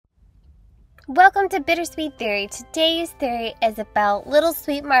Welcome to Bittersweet Theory. Today's theory is about little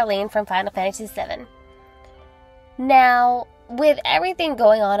sweet Marlene from Final Fantasy VII. Now, with everything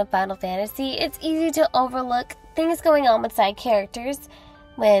going on in Final Fantasy, it's easy to overlook things going on with side characters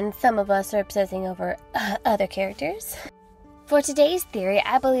when some of us are obsessing over other characters. For today's theory,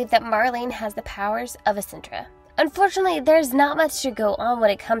 I believe that Marlene has the powers of a CENTRA. Unfortunately, there's not much to go on when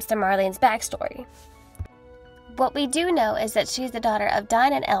it comes to Marlene's backstory. What we do know is that she's the daughter of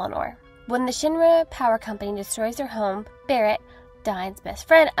Dyne and Eleanor. When the Shinra Power Company destroys her home, Barrett, Dyne's best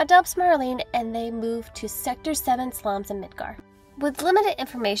friend, adopts Marlene and they move to Sector 7 slums in Midgar. With limited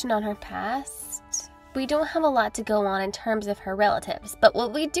information on her past, we don't have a lot to go on in terms of her relatives, but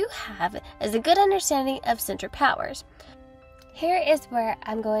what we do have is a good understanding of CENTRA powers. Here is where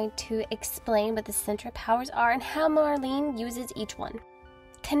I'm going to explain what the CENTRA powers are and how Marlene uses each one.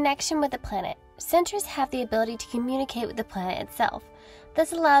 Connection with the planet. CENTRAs have the ability to communicate with the planet itself.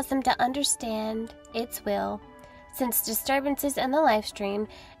 This allows them to understand its will, sense disturbances in the life stream,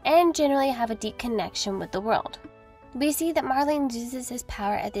 and generally have a deep connection with the world. We see that Marlene uses this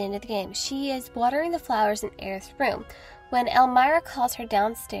power at the end of the game. She is watering the flowers in Aerith's room. When Elmira calls her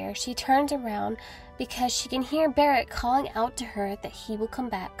downstairs, she turns around because she can hear Barrett calling out to her that he will come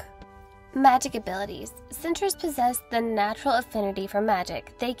back. Magic abilities. CENTRAs possess the natural affinity for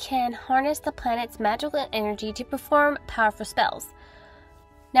magic. They can harness the planet's magical energy to perform powerful spells.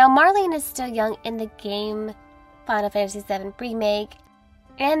 Now, Marlene is still young in the game Final Fantasy VII Remake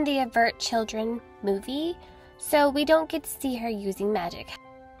and the Avert Children movie, so we don't get to see her using magic.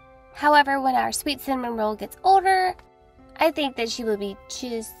 However, when our sweet cinnamon roll gets older, I think that she will be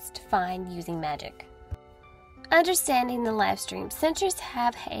just fine using magic. Understanding the life stream. CENTRAs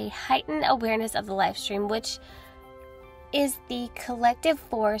have a heightened awareness of the life stream, which is the collective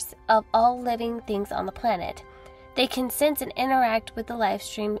force of all living things on the planet. They can sense and interact with the life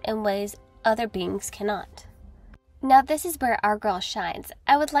stream in ways other beings cannot. Now this is where our girl shines.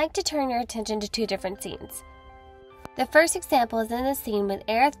 I would like to turn your attention to two different scenes. The first example is in the scene when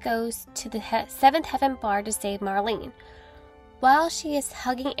Aerith goes to the 7th Heaven bar to save Marlene. While she is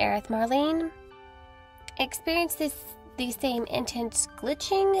hugging Aerith, Marlene experiences the same intense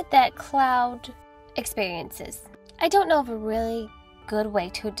glitching that Cloud experiences. I don't know of a really good way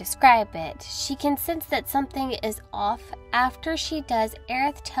to describe it. She can sense that something is off. After she does,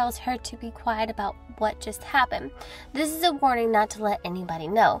 Aerith tells her to be quiet about what just happened. This is a warning not to let anybody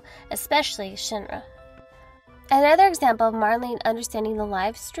know, especially Shinra. Another example of Marlene understanding the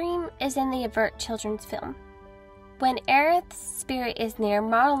live stream is in the Avert children's film. When Aerith's spirit is near,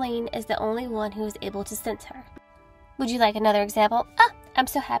 Marlene is the only one who is able to sense her. Would you like another example? I'm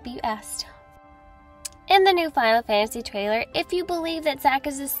so happy you asked. In the new Final Fantasy trailer, if you believe that Zack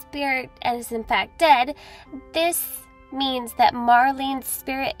is a spirit and is in fact dead, this means that Marlene's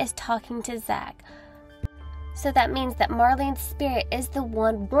spirit is talking to Zack. So that means that Marlene's spirit is the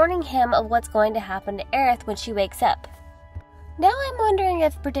one warning him of what's going to happen to Aerith when she wakes up. Now I'm wondering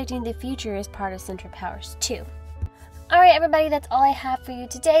if predicting the future is part of CENTRA powers too. Alright everybody, that's all I have for you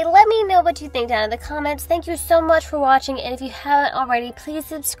today. Let me know what you think down in the comments. Thank you so much for watching, and if you haven't already, please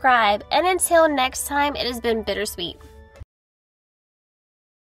subscribe. And until next time, it has been bittersweet.